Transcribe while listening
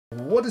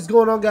What is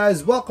going on,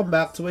 guys? Welcome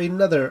back to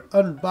another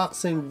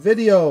unboxing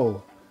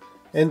video.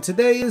 And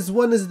today is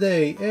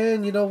Wednesday,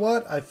 and you know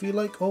what? I feel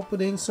like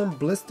opening some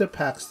blister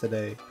packs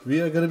today. We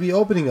are going to be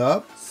opening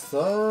up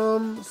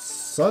some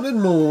Sun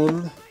and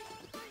Moon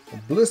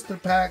blister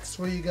packs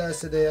for you guys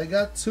today. I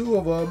got two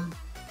of them.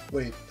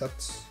 Wait,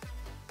 that's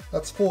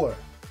four.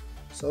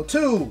 So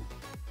two.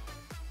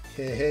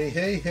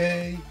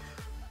 Hey.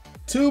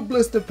 Two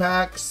blister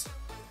packs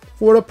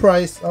for the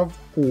price of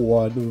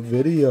one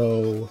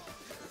video.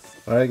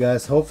 Alright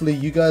guys, hopefully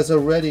you guys are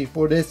ready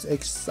for this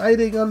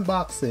exciting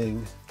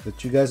unboxing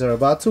that you guys are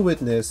about to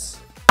witness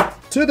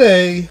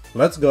today.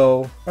 Let's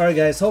go. Alright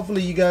guys,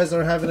 hopefully you guys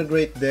are having a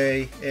great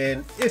day,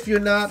 and if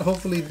you're not,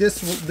 hopefully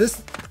this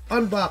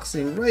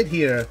unboxing right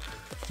here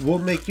will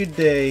make your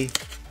day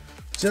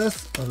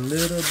just a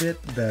little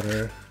bit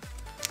better.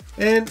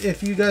 And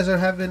if you guys are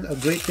having a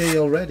great day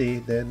already,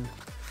 then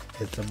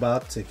it's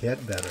about to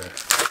get better.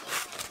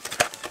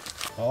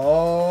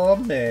 Oh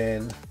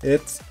man,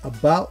 it's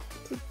about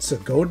to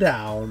go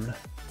down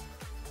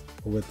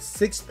with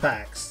 6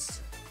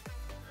 packs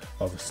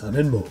of Sun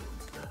and Moon.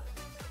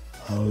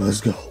 Let's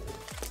go.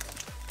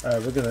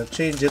 Alright, we're gonna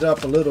change it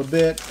up a little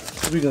bit.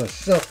 We're gonna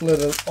shuffle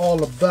it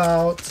all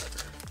about,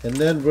 and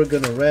then we're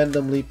gonna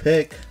randomly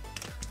pick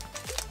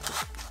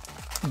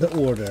the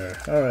order.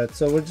 Alright,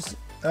 so we're just,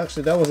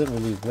 actually that wasn't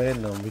really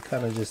random, we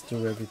kind of just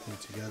threw everything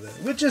together,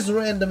 which is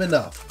random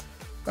enough.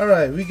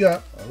 Alright,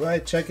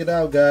 alright, check it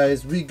out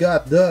guys. We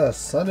got the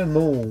Sun and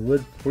Moon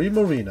with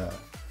Primarina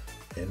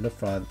in the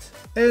front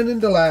and in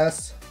the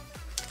last.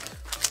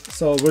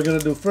 So we're gonna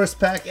do first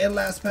pack and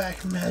last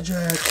pack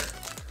magic.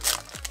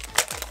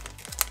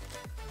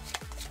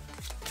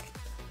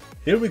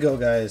 Here we go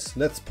guys,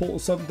 let's pull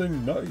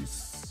something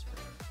nice.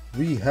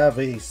 We have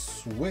a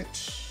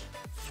Switch,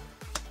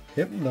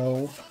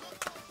 Hypno,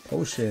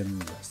 Potion,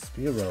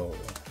 Spearow,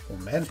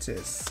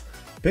 Romantis,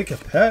 Pick a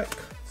Peck,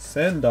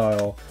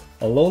 Sandile,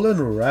 Alolan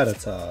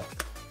Rattata,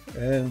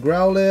 and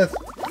Growlithe.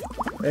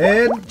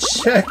 And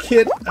check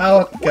it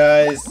out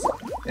guys,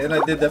 and I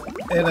did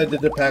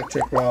the pack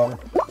trick wrong.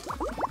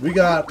 We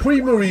got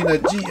Primarina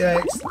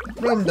GX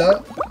from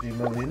the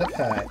Primarina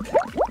pack.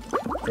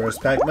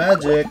 First pack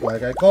magic,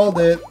 like I called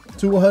it.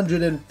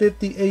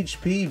 250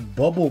 HP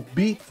Bubble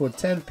Beat for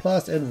 10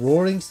 plus, and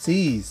Roaring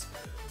Seas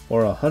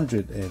for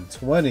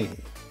 120.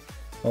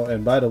 Oh,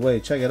 and by the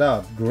way, check it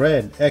out,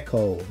 Grand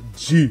Echo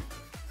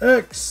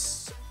GX.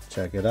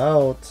 Check it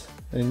out.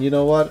 And you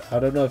know what? I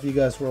don't know if you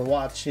guys were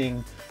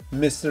watching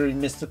Mystery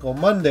Mystical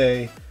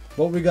Monday,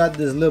 but we got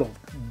this little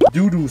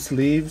doo-doo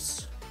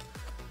sleeves.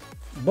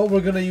 But we're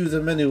gonna use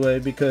them anyway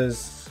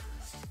because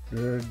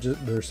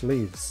they're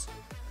sleeves.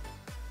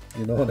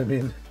 You know what I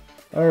mean?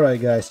 Alright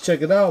guys,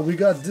 check it out. We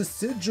got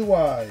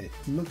Decidueye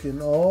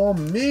looking all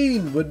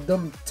mean with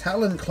them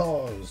talon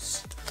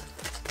claws.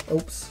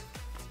 Oops.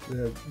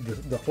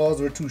 The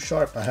claws were too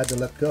sharp. I had to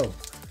let go,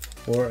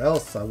 or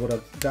else I would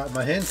have got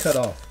my hand cut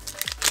off.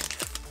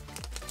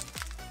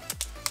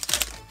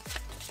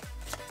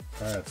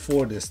 Alright,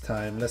 4 this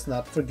time, let's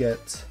not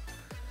forget.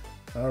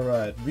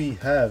 Alright, we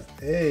have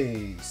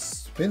a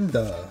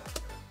Spinda,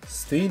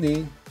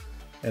 Steenie,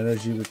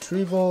 Energy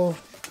Retrieval,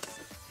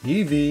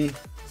 Eevee,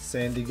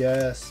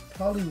 Sandygast,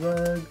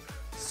 Poliwag,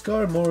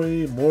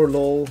 Skarmory,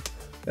 Morlul,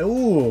 and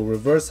ooh,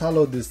 Reverse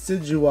Holo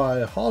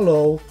Decidueye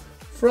Holo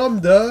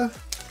from the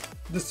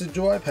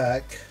Decidueye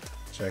pack.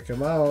 Check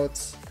him out.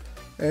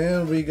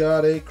 And we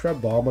got a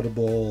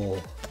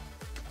Crabominable.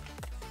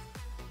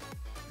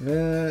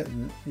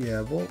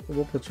 Yeah,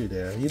 we'll put you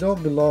there. You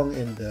don't belong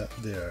in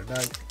there.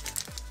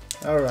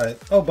 Alright.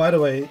 Oh, by the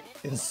way,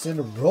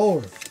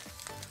 Incineroar.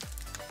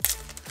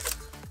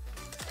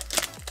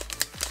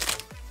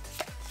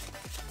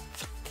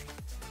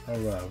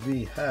 Alright,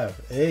 we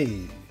have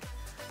a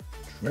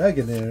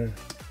Dragonair,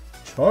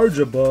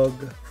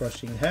 Charjabug,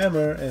 Crushing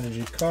Hammer,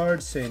 Energy Card,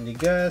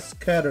 Sandygast,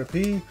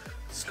 Caterpie,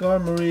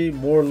 Skarmory,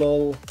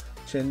 Morlul,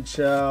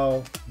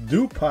 Chinchou,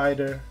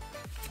 Dewpider,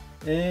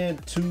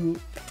 and 2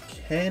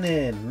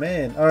 Cannon.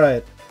 Man,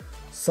 alright.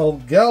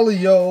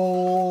 Solgaleo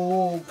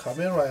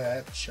coming right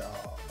at ya.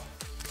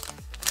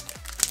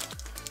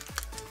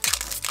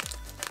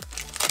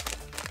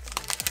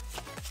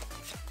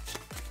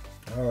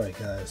 Alright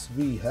guys,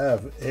 we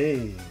have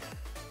a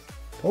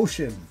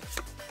Potion,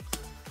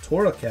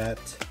 Torracat,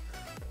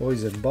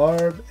 Poison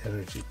Barb,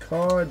 Energy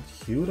Card,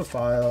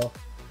 Cutiefly,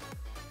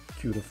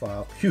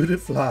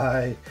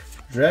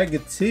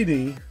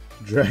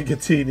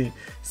 Dragatini,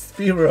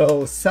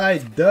 Spearow,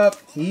 Psyduck,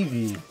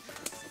 Eevee.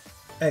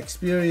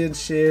 Experience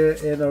share,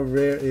 and a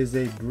rare is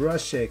a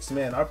Brushix.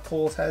 Man, our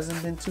pulls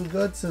hasn't been too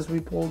good since we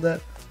pulled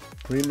that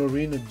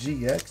Primarina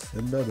GX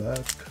in the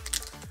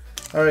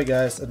back. Alright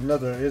guys,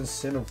 another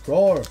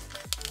Incineroar.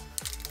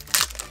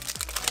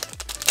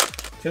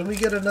 Can we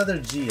get another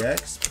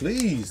GX,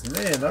 please?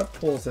 Man, our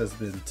pulls has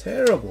been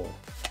terrible.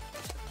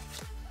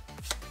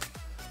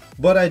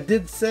 But I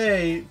did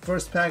say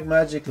first pack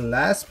magic,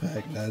 last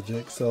pack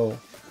magic, so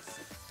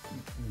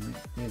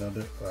you know,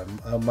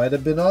 I might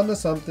have been onto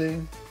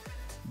something.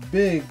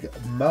 Big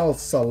Mouth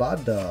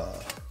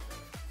Salada,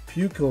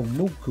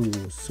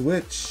 Pukomuku,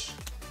 Switch,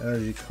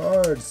 Energy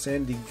Card,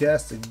 Sandy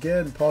Gas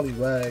again,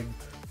 Poliwag,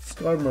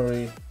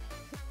 Skarmory,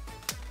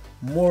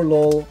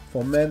 Morlul,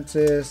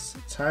 Fomantis,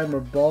 Timer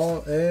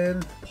Ball,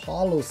 and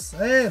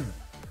Palosan.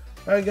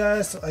 Alright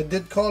guys, I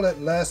did call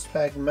it last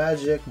pack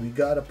magic. We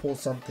gotta pull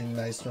something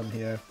nice from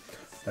here.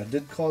 I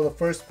did call the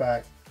first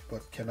pack,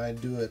 but can I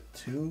do it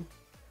 2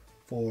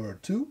 for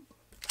 2?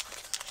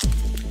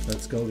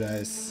 Let's go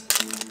guys.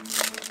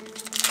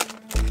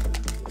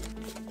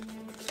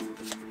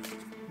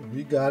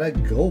 We got a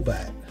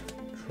Golbat,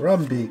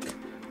 Trumbeak,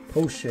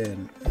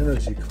 Potion,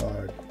 Energy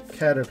Card,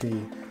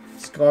 Caterpie,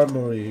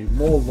 Skarmory,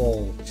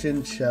 Molevol,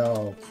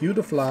 Chinchou,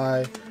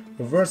 Cutiefly,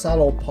 Reverse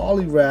Hollow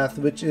Poliwrath,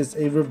 which is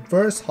a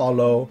Reverse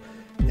Hollow,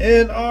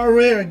 and our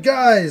rare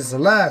guys,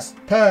 last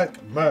pack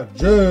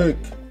magic.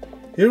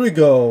 Here we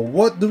go.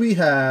 What do we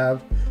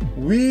have?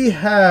 We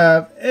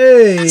have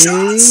a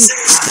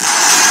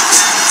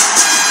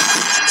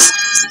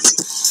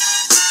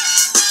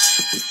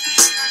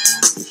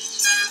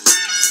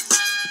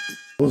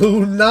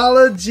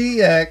Lunala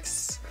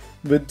GX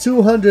with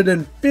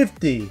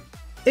 250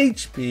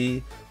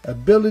 HP,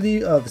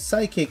 ability of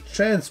Psychic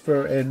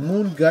Transfer, and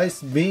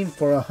Moongeist Beam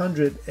for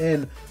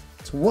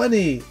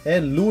 120,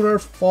 and Lunar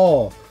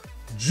Fall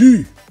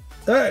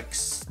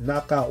GX.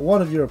 Knock out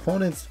one of your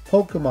opponent's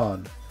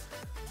Pokemon.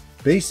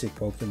 Basic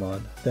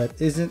Pokemon that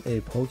isn't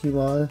a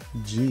Pokemon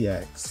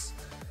GX.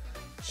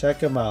 Check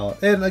them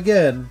out. And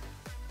again,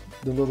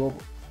 the little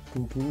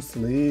poo-poo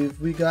sleeve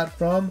we got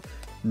from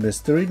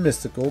Mystery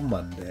Mystical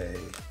Monday.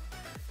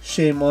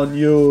 Shame on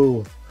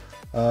you.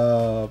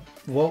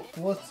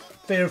 What's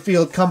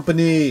Fairfield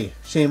Company?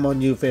 Shame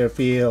on you,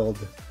 Fairfield.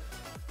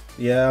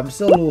 Yeah, I'm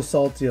still a little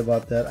salty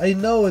about that. I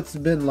know it's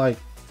been like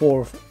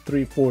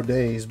 3-4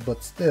 days,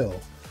 but still,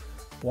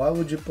 why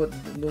would you put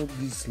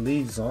these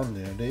sleeves on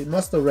there? They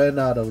must have ran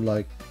out of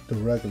like the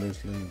regular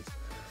sleeves.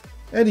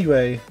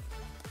 Anyway,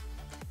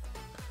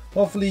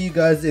 hopefully you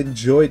guys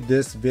enjoyed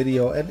this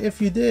video, and if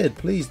you did,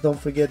 please don't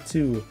forget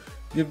to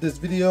give this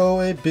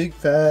video a big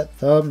fat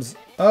thumbs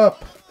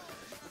up.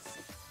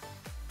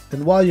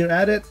 And while you're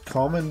at it,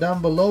 comment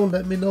down below.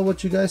 Let me know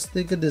what you guys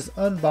think of this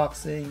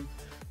unboxing.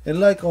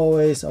 And like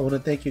always, I want to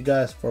thank you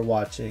guys for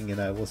watching,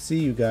 and I will see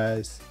you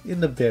guys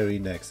in the very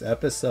next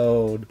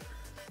episode.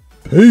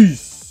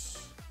 Peace!